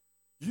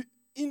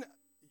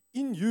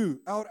 In you,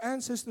 our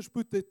ancestors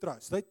put their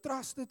trust. They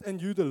trusted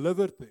and you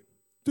delivered them.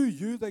 To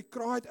you they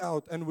cried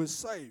out and were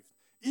saved.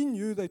 In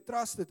you they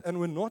trusted and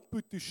were not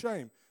put to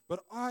shame.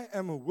 But I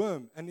am a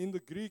worm, and in the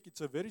Greek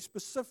it's a very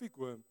specific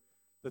worm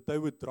that they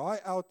would dry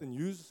out and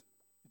use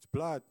its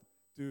blood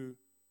to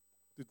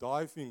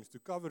dye things, to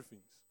cover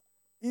things.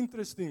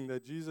 Interesting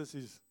that Jesus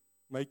is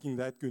making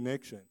that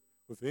connection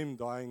with him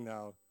dying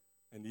now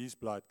and his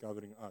blood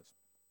covering us.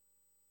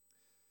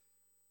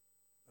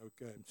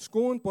 Okay.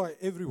 Scorned by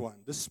everyone,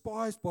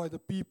 despised by the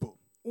people.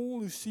 All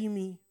who see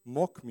me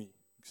mock me.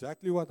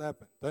 Exactly what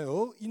happened. They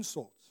hurl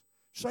insults,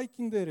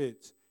 shaking their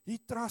heads. He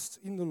trusts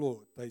in the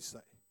Lord, they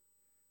say.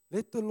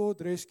 Let the Lord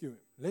rescue him.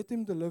 Let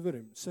him deliver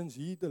him, since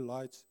he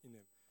delights in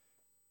him.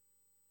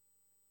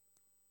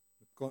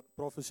 The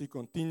prophecy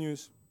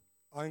continues.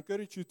 I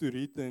encourage you to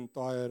read the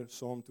entire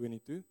Psalm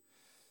 22.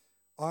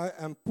 I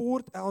am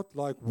poured out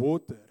like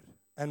water,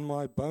 and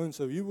my bones,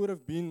 so he would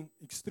have been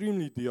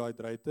extremely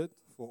dehydrated,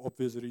 for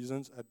obvious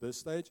reasons at this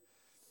stage,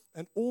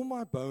 and all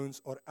my bones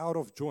are out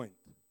of joint.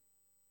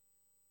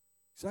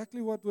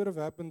 Exactly what would have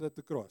happened at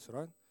the cross,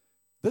 right?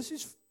 This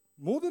is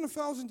more than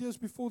 1,000 years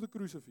before the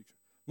crucifixion.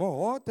 My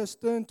heart has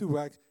turned to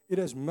wax. It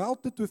has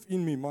melted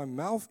within me. My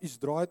mouth is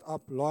dried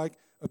up like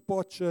a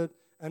potsherd,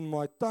 and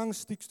my tongue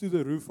sticks to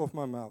the roof of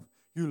my mouth.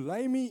 You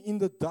lay me in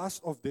the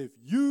dust of death.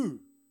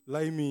 You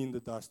lay me in the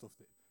dust of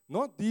death.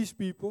 Not these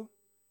people.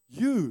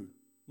 You,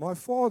 my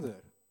Father.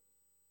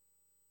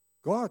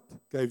 God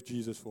gave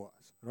Jesus for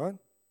us, right?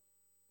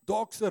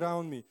 Dogs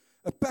surround me.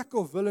 A pack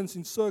of villains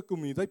encircle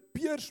me. They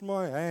pierce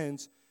my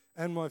hands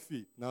and my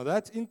feet. Now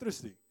that's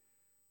interesting.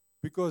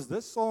 Because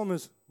this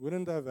psalmist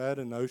wouldn't have had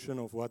a notion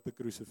of what the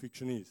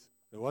crucifixion is.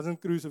 There wasn't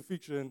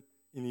crucifixion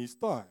in his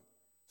time.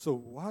 So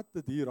what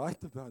did he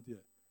write about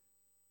here?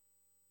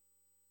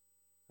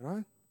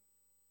 Right?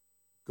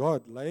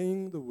 God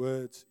laying the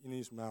words in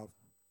his mouth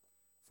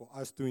for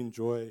us to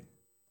enjoy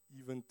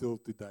even till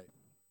today.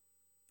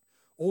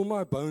 All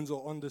my bones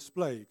are on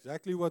display.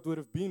 Exactly what would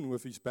have been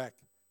with his back.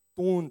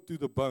 Torn to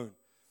the bone.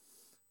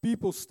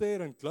 People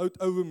stare and gloat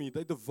over me.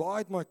 They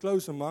divide my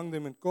clothes among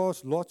them and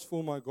cast lots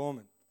for my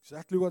garment.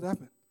 Exactly what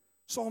happened.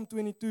 Psalm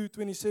 22,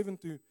 27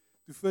 to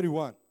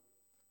 31.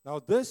 Now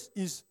this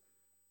is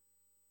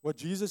what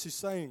Jesus is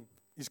saying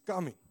is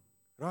coming,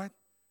 right?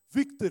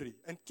 Victory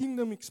and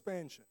kingdom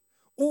expansion.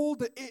 All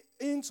the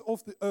ends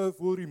of the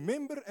earth will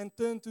remember and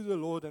turn to the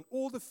Lord, and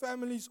all the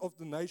families of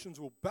the nations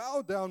will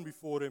bow down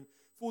before him,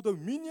 for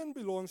dominion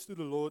belongs to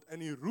the Lord,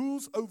 and he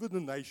rules over the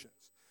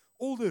nations.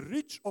 All the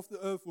rich of the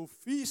earth will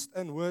feast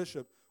and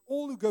worship.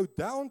 All who go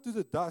down to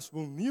the dust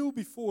will kneel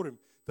before him.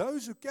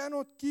 Those who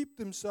cannot keep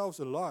themselves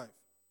alive,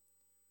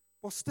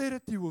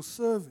 posterity will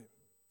serve him.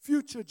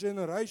 Future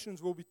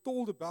generations will be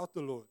told about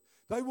the Lord.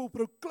 They will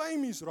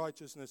proclaim his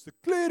righteousness,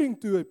 declaring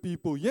to a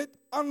people yet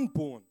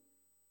unborn,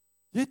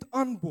 he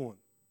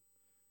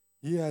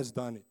has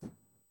done it.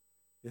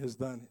 He has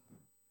done it.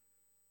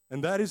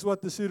 And that is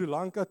what the Sri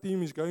Lanka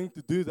team is going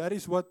to do. That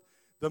is what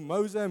the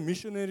Mozambique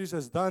missionaries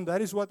has done.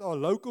 That is what our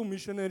local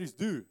missionaries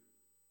do.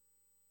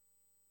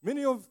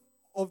 Many of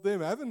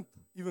them haven't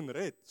even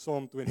read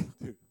Psalm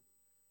 22.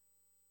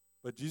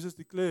 But Jesus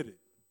declared it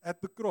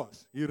at the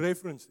cross. He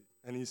referenced it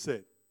and he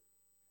said,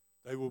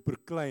 they will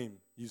proclaim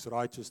his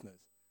righteousness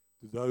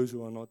to those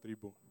who are not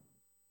reborn.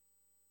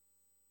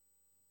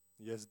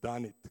 He has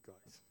done it,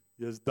 guys.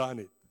 He has done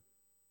it.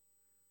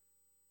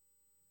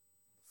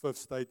 Fifth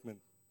statement.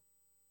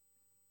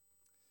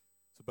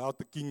 It's about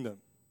the kingdom.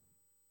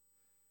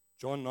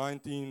 John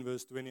 19,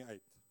 verse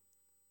 28.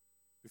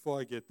 Before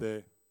I get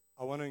there,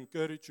 I want to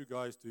encourage you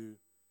guys to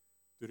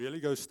really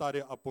go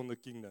study up on the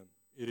kingdom.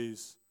 It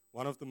is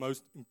one of the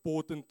most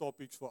important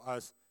topics for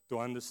us to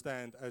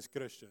understand as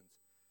Christians.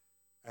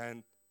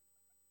 And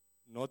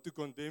not to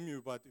condemn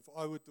you, but if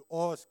I were to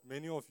ask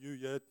many of you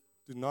here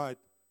tonight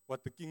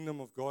what the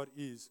kingdom of God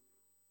is,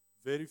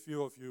 very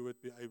few of you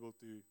would be able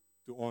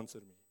to answer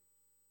me.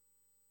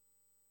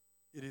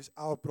 It is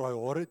our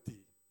priority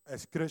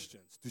as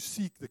Christians to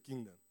seek the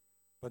kingdom.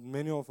 But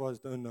many of us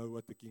don't know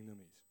what the kingdom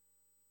is.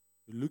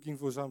 You're looking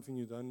for something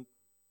you don't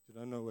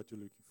know what you're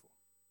looking for.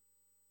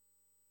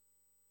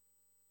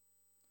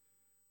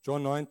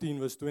 John 19,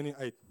 verse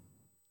 28.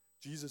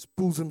 Jesus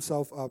pulls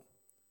himself up,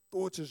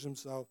 tortures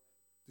himself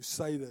to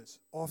say this.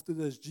 After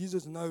this,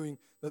 Jesus, knowing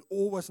that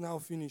all was now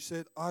finished,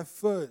 said, I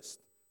first.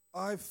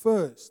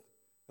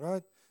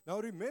 Right? Now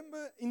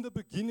remember in the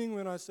beginning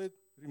when I said,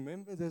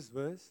 remember this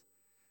verse?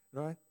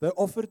 Right? They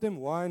offered him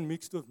wine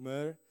mixed with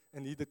myrrh,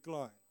 and he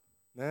declined.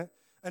 Né?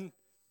 And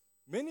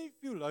many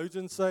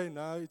theologians say,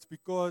 no, it's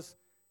because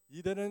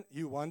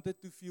he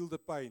wanted to feel the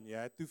pain. He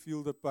had to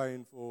feel the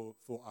pain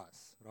for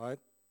us. Right?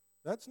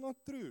 That's not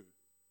true.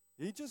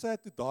 He just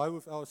had to die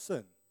with our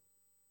sin.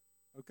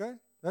 Okay?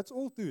 That's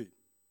all to it.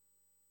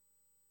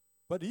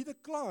 But he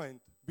declined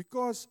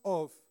because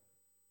of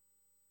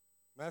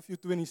Matthew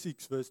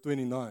 26, verse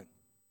 29.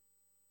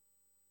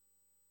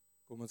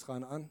 Kom ons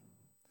gaan aan.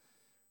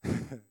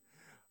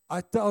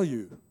 I tell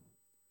you,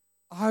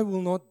 I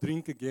will not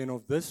drink again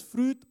of this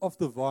fruit of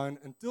the vine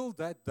until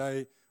that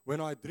day when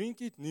I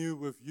drink it new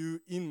with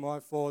you in my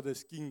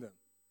Father's kingdom.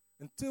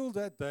 Until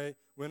that day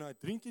when I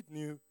drink it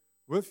new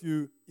with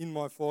you in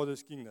my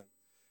Father's kingdom.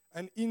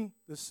 And in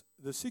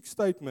the sixth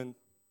statement,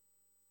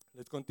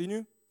 let's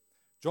continue.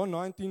 John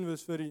 19,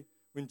 verse 30.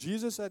 When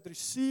Jesus had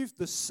received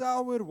the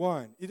sour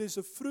wine, it is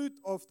a fruit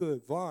of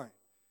the vine,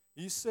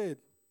 he said,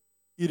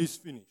 it is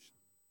finished.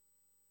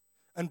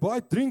 And by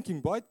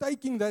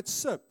taking that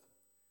sip,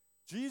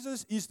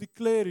 Jesus is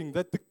declaring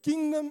that the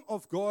kingdom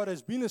of God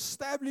has been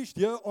established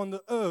here on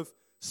the earth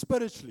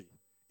spiritually.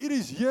 It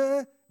is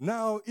here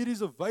now. It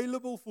is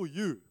available for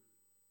you.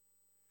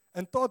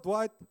 And Todd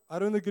White, I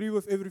don't agree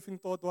with everything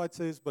Todd White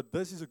says, but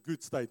this is a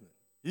good statement.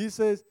 He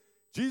says,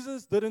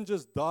 Jesus didn't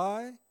just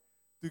die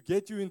to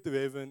get you into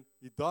heaven.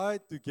 He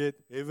died to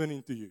get heaven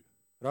into you.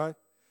 Right?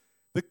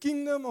 The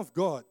kingdom of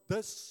God,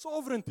 the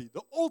sovereignty,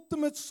 the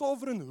ultimate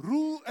sovereign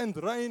rule and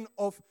reign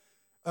of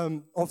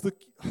the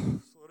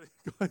sorry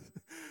guys,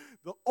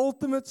 the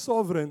ultimate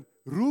sovereign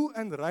rule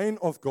and reign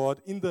of God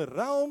in the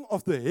realm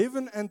of the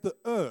heaven and the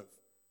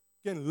earth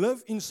can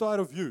live inside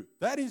of you.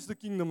 That is the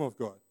kingdom of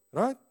God,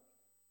 right?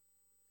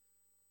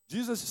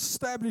 Jesus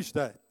established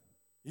that.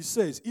 He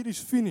says, it is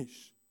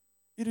finished.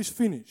 It is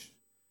finished.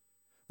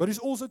 But he's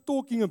also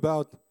talking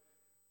about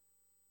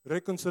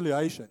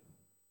reconciliation.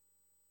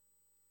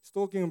 He's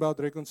talking about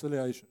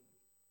reconciliation.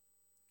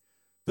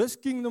 This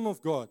kingdom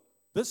of God,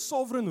 this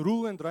sovereign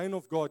rule and reign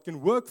of God can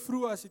work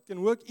through us, it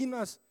can work in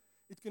us,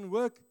 it can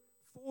work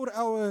for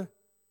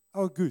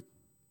our good.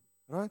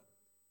 Right?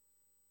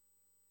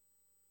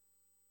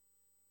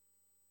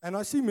 And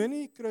I see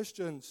many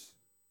Christians,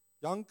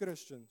 young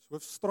Christians,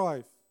 with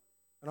strife.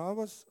 And I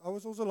was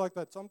also like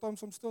that.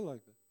 Sometimes I'm still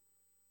like that.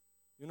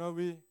 You know,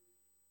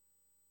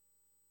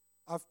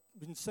 I've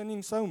been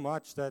sinning so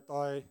much that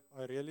I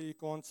really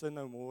can't sin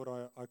no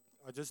more.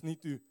 I just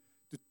need to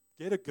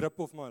get a grip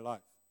of my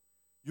life.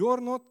 You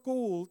are not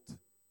called,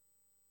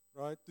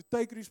 right, to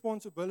take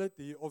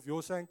responsibility of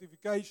your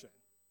sanctification.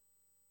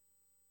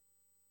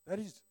 That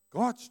is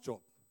God's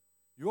job.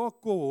 You are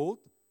called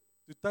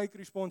to take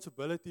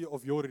responsibility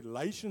of your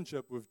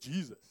relationship with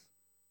Jesus.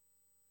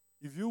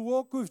 If you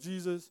walk with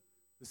Jesus,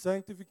 the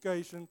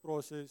sanctification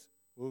process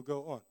will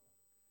go on.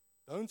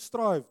 Don't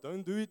strive.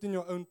 Don't do it in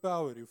your own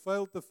power. You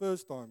failed the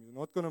first time. You're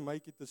not going to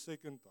make it the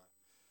second time.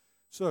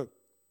 So,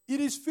 it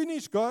is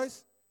finished,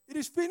 guys. It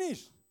is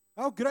finished.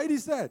 How great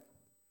is that?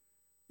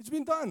 It's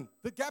been done.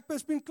 The gap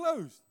has been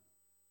closed.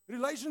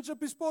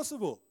 Relationship is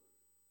possible.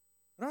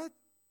 Right?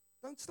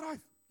 Don't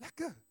strive.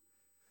 Lekker.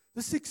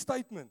 The sixth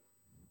statement.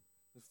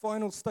 The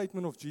final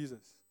statement of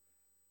Jesus.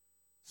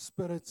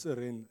 Spirit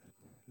surrender.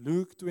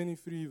 Luke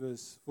 23,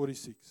 verse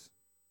 46.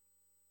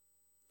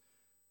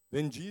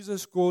 Then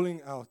Jesus,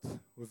 calling out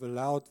with a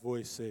loud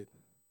voice, said,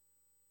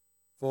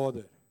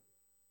 Father,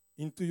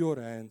 into your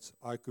hands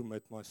I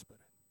commit my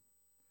spirit.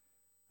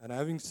 And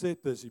having said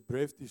this, he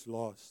breathed his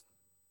last.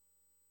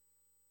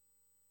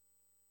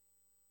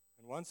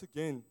 And once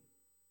again,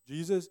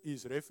 Jesus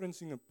is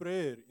referencing a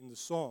prayer in the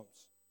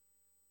Psalms.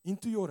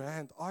 Into your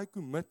hand I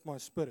commit my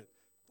spirit.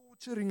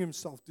 Torturing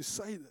himself to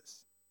say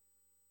this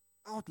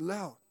out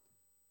loud.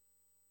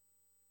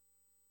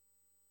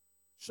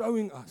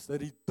 Showing us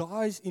that he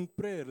dies in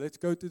prayer. Let's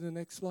go to the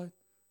next slide.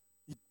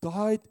 He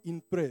died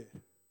in prayer.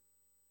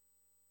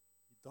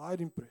 He died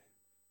in prayer.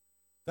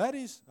 That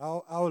is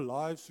how our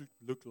lives should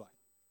look like.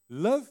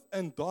 Live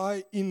and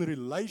die in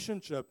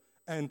relationship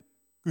and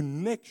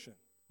connection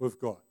with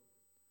God.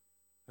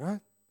 Right?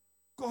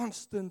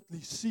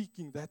 Constantly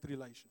seeking that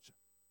relationship.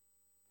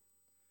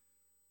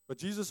 But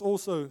Jesus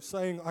also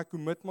saying, I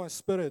commit my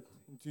spirit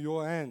into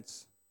your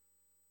hands.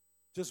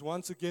 Just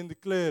once again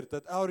declared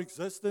that our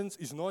existence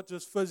is not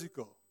just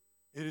physical,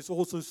 it is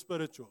also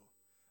spiritual.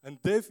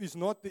 And death is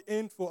not the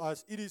end for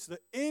us, it is the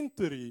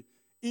entry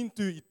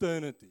into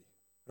eternity.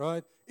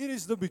 Right? It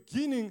is the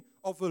beginning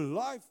of a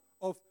life,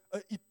 of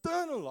an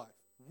eternal life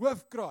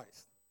with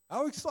Christ.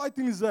 How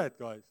exciting is that,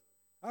 guys?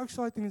 How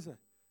exciting is that?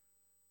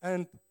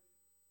 And,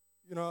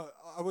 you know,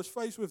 I was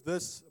faced with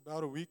this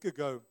about a week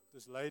ago.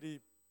 This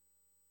lady,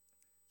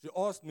 she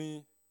asked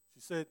me, she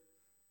said,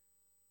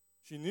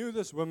 she knew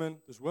this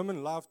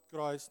woman loved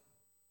Christ,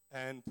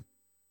 and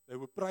They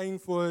were praying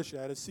for her. She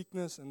had a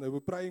sickness, and they were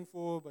praying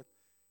for her. But,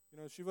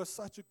 she was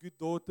such a good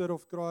daughter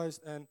of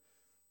Christ and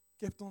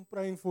kept on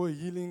praying for her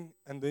healing,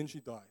 and then she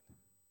died.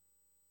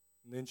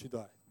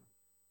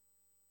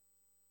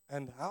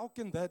 And how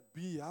can that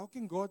be? How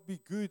can God be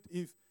good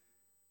if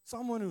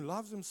someone who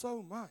loves Him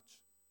so much,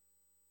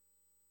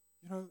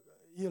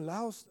 He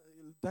allows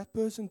that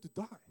person to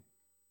die?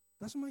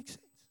 Doesn't make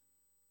sense.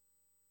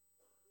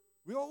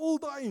 We are all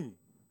dying.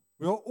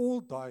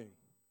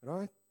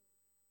 Right?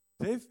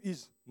 Death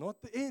is not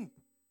the end.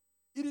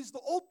 It is the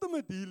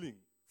ultimate healing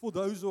for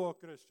those who are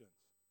Christians.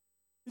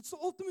 It's the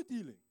ultimate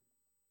healing.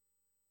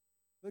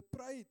 They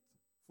prayed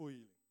for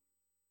healing.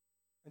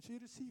 And she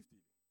received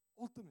healing.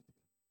 Ultimately.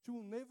 She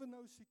will never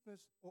know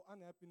sickness or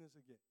unhappiness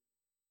again.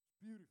 It's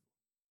beautiful.